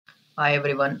Hi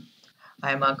everyone,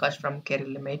 I am Akash from Career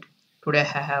Limit. Today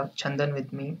I have Chandan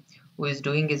with me, who is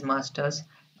doing his masters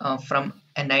from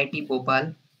NIT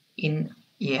Bhopal in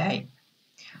AI.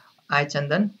 Hi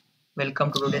Chandan,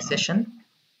 welcome to today's session.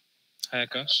 Hi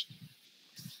Akash.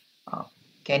 Uh,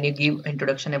 can you give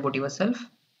introduction about yourself?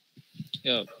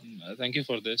 Thank you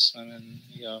for this.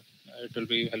 It will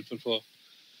be helpful for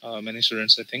many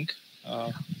students, I think.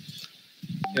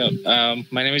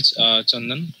 My name is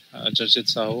Chandan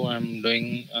Sahoo. I'm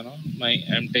doing my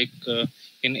Mtech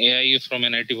in AI from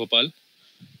NIT Bhopal,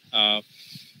 uh,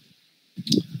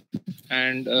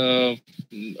 and I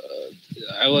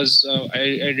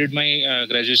did my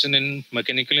graduation in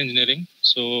mechanical engineering.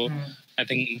 So Mm, I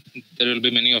think there will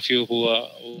be many of you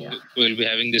yeah, who will be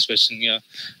having this question. Yeah,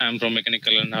 I'm from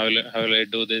mechanical, and how will I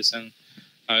do this, and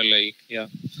how will I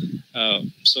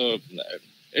so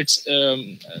it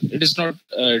is not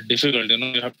difficult.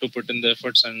 You have to put in the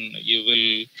efforts, and you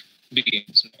will be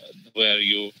where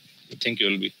you think you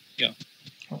will be. Yeah.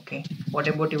 okay. What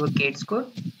about your GATE score?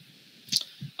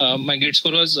 My grade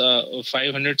score was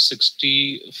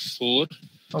 564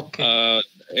 Okay, uh,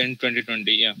 in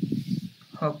 2020. Yeah.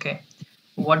 okay.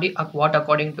 What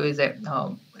according to is a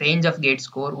range of GATE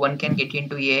score one can get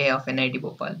into AI of NIT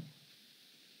Bhopal?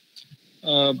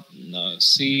 Uh,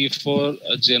 See, for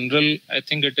a general, I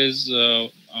think it is. I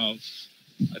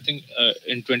think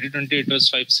in 2020 it was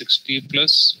 560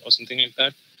 plus or something like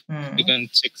that. You Mm, can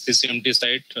check CCMT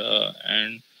site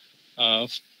and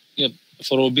yeah,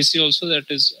 for OBC also that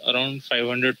is around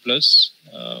 500 plus.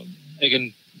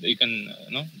 Again, you can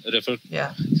refer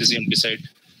yeah. CCMT site.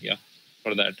 Yeah,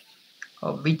 for that.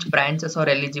 Which branches are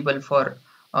eligible for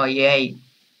AI?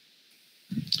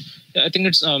 Yeah, I think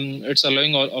it's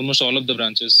allowing almost all of the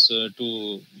branches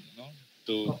to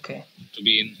Okay. to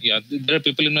be in. Yeah, there are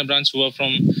people in my branch who are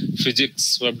from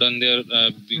physics, who have done their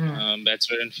Mm,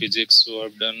 bachelor in physics, who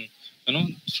have done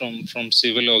from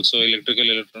civil also, electrical,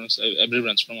 electronics, every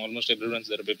branch, from almost every branch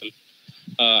there are people.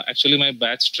 Actually, my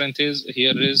batch strength is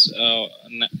here is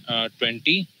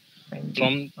 20. 20.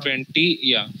 From 20,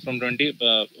 yeah, from 20,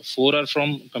 four are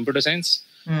from computer science,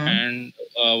 Mm, and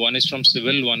one is from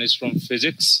civil, one is from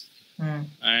physics, mm,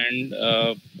 and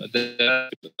there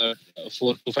are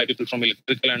four to five people from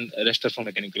electrical, and rest are from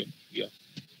mechanical. Yeah.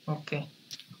 okay.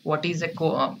 What is the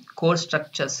course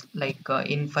structures like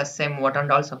in first sem? What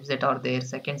and all subject are there?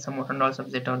 Second sem, what and all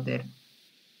subject are there?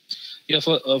 Yeah,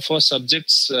 for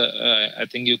subjects, I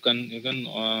think you can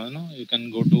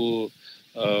go to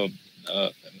uh, uh,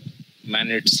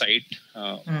 manage site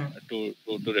Mm, to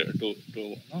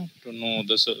know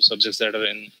the subjects that are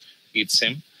in each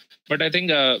sem. But I think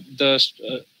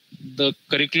the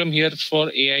curriculum here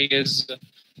for AI is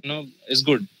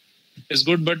good. Is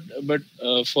good, but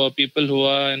for people who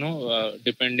are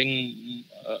depending,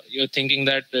 you're thinking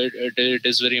that it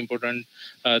is very important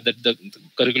that the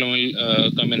curriculum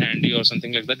will come in handy or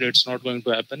something like that. It's not going to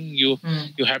happen.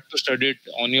 mm, You have to study it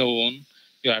on your own.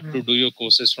 You have to mm, do your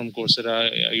courses from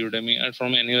Coursera, Udemy, and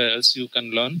from anywhere else you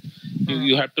can learn.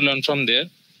 You mm. have to learn from there.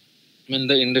 I mean,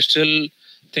 the industrial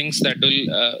things that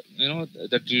will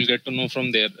that you'll get to know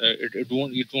from there. It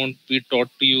won't be taught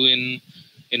to you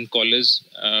in college,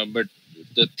 but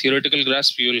the theoretical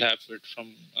grasp you will have it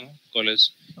from college.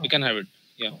 You Oh, can have it.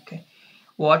 Yeah. okay.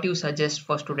 What you suggest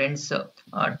for students to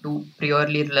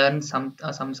priorly learn some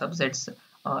subjects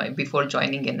before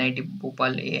joining NIT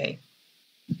Bhopal AI?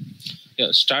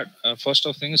 Yeah. Start first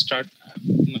of thing. Start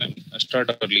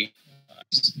early,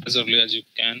 as early as you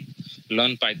can.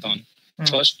 Learn Python Mm,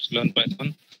 first. Learn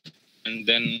Python, and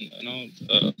then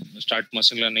start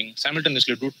machine learning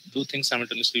simultaneously. Do things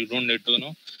simultaneously. You don't need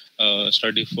to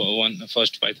study for one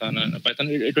first Python. And Python,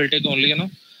 it will take only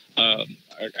uh,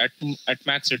 at at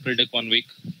max it will take 1 week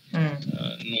mm,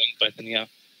 knowing Python. Yeah.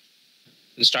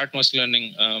 Start machine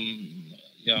learning.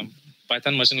 Yeah,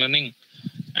 Python machine learning,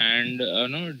 and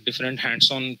different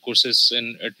hands-on courses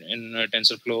in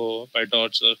TensorFlow,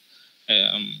 PyTorch, or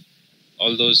um,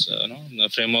 all those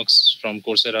frameworks from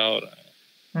Coursera. Or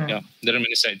yeah, mm. there are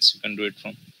many sites you can do it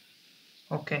from.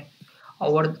 Okay.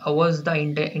 How was the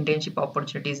internship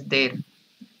opportunities there?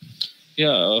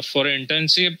 Yeah, for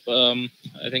internship,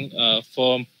 I think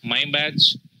for my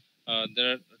batch,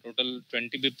 there are total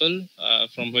 20 people,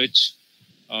 from which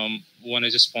one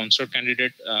is a sponsored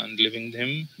candidate and living with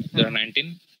him. There are Mm,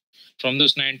 19. From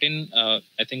those 19,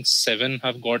 I think seven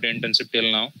have got internship till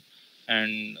now,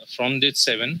 and from these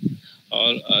seven,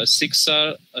 six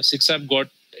have got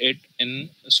it in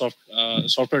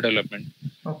software development.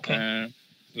 okay. Uh,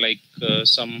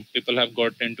 some people have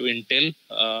got into Intel.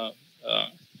 Uh,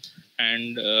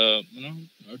 and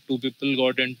two people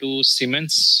got into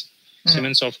Siemens,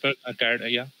 Siemens software, CAD,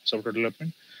 software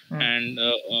development, and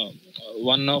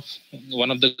one of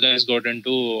the guys got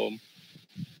into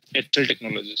HCL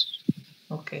Technologies.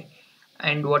 Okay.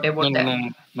 And what No, about no, the no, no,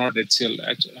 not HCL.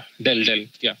 Actually, Dell.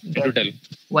 Yeah, into Dell? Dell.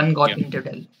 One got Yeah, into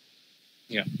Dell.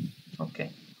 yeah. Okay.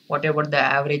 What about the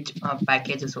average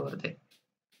packages over there?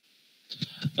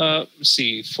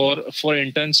 See, for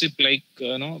internship, like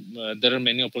there are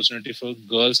many opportunity for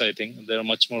girls. I think there are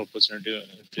much more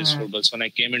opportunities for girls. When I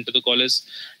came into the college,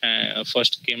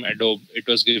 first came Adobe. It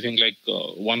was giving like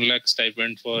 1 lakh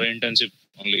stipend for internship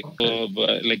only. Okay. So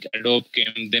like Adobe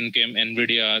came, then came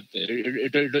Nvidia.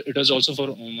 It was also for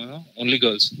only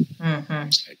girls.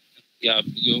 Yeah,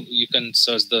 you can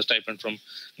search the stipend from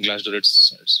Glassdoor.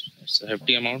 It's a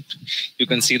hefty amount. You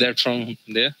can see that from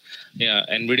there. Yeah,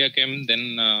 Nvidia came,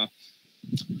 then uh,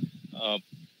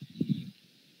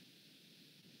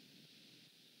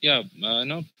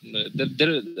 no,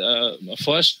 there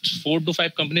first 4 to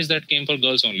 5 companies that came for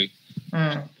girls only.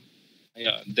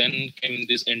 Yeah, then came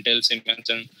this Intel, Siemens,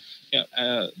 and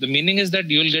the meaning is that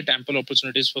you will get ample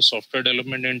opportunities for software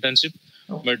development internship,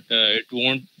 but it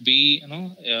won't be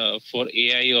for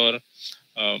AI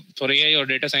or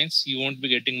data science. You won't be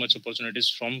getting much opportunities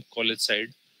from college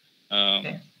side.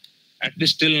 At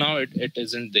least till now, it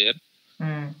isn't there.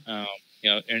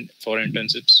 And for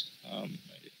internships,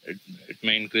 it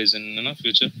may increase in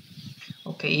future.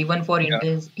 Okay, even for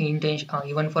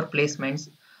even for placements,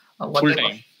 what Full type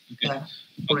of time.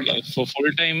 full time?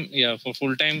 For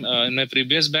full time. In my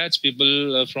previous batch,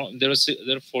 people from there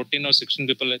are 14 or 16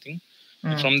 people, I think.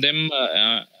 From them,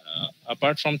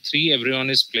 apart from 3, everyone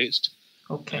is placed.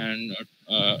 Okay. And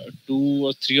 2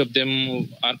 or 3 of them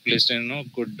are placed in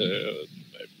good.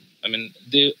 I mean,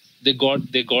 they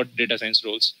got data science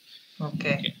roles.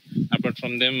 Okay. Apart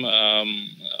from them,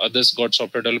 others got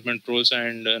software development roles,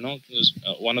 and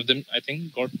one of them, I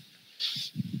think, got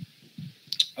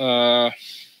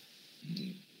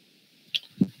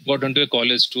into a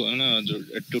college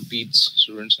to teach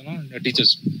students,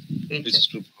 teachers.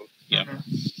 To, yeah.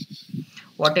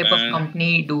 What type of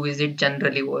company do visit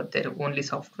generally over there? Only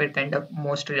software kind of,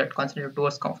 mostly that concentrated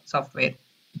towards software.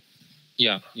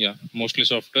 Yeah, mostly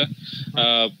software.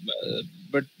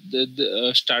 But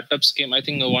the startups came. I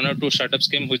think 1 or 2 startups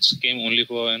came, which came only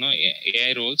for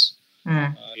AI roles.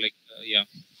 Yeah.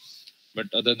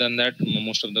 But other than that,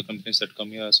 most of the companies that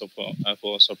come here are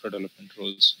for software development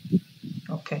roles.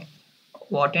 Okay.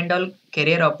 What and all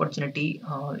career opportunity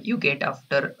you get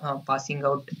after passing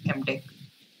out Mtech?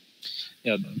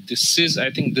 Yeah,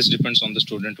 I think this depends on the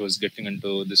student who is getting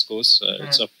into this course.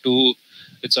 It's up to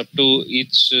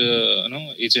each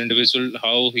individual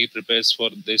how he prepares for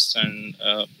this. And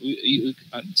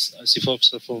see,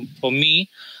 for me,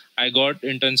 I got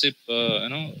internship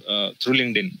through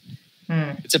LinkedIn.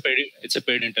 It's a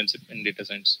paid internship in data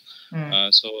science.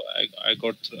 So I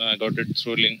got it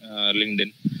through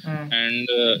LinkedIn, and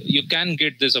you can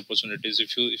get these opportunities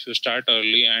if you start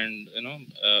early and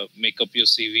make up your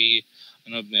CV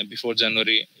before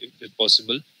January if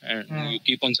possible, and you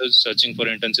keep on searching for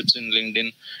internships in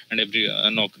LinkedIn and every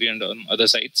Naukri and other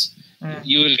sites.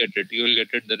 You will get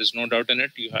it. There is no doubt in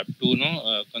it. You have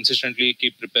to consistently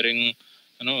keep preparing,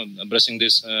 brushing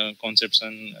these concepts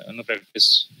and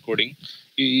practice coding.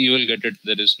 You will get it.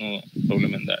 There is no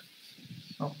problem in that.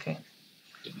 Okay.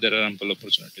 There are ample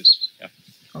opportunities. Yeah.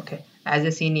 Okay. As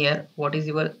a senior, what is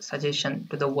your suggestion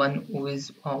to the one who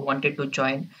is wanted to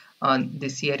join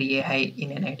this year AI in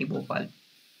NIT Bhopal?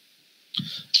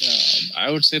 I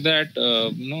would say that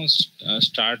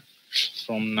start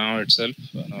from now itself.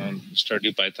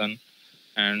 Study Python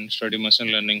and study machine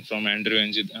learning from Andrew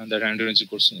NG. That Andrew NG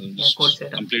course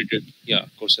Coursera. Completed. Yeah,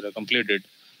 Coursera completed.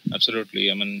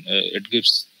 Absolutely. I mean, it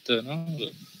gives the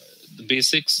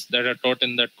basics that are taught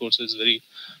in that course is very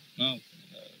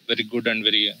very good, and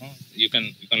very you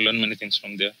can learn many things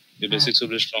from there. The basics are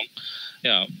very strong.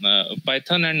 Yeah,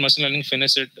 Python and machine learning,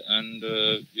 finish it, and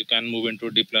you can move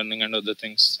into deep learning and other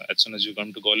things as soon as you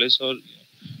come to college. Or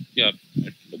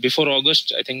before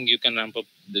August, I think you can ramp up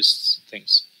these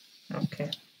things.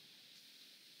 Okay.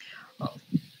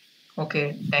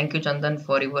 Okay. Thank you, Chandan,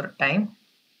 for your time.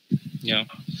 Yeah,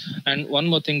 and one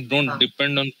more thing: don't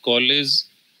depend on college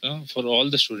for all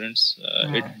the students.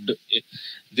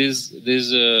 These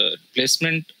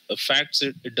placement facts,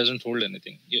 it doesn't hold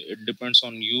anything. It depends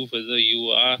on you whether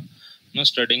you are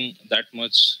studying that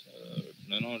much.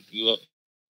 You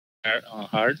are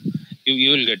hard.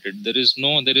 You will get it. There is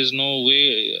no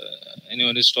way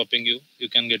anyone is stopping you. You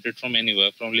can get it from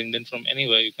anywhere, from LinkedIn, from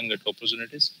anywhere. You can get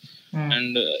opportunities,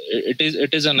 and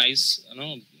it is a nice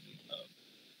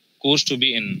course to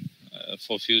be in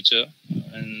for future.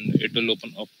 and it will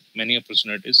open up many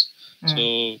opportunities.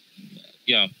 So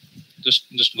yeah,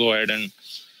 just go ahead and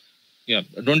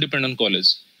don't depend on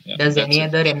college. Does That's any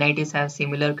it. other NITs have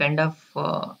similar kind of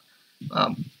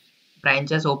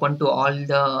branches open to all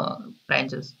the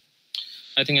branches?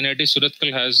 I think NIT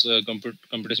Surathkal has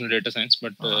computational data science,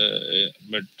 but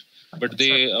but but That's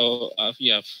right.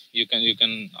 they you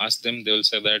can ask them. They will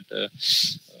say that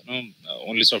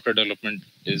only software development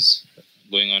is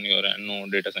going on here and no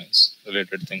data science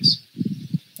related things.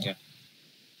 Yeah.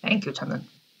 Thank you, Chandan.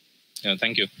 Yeah.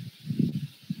 Thank you.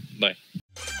 Bye.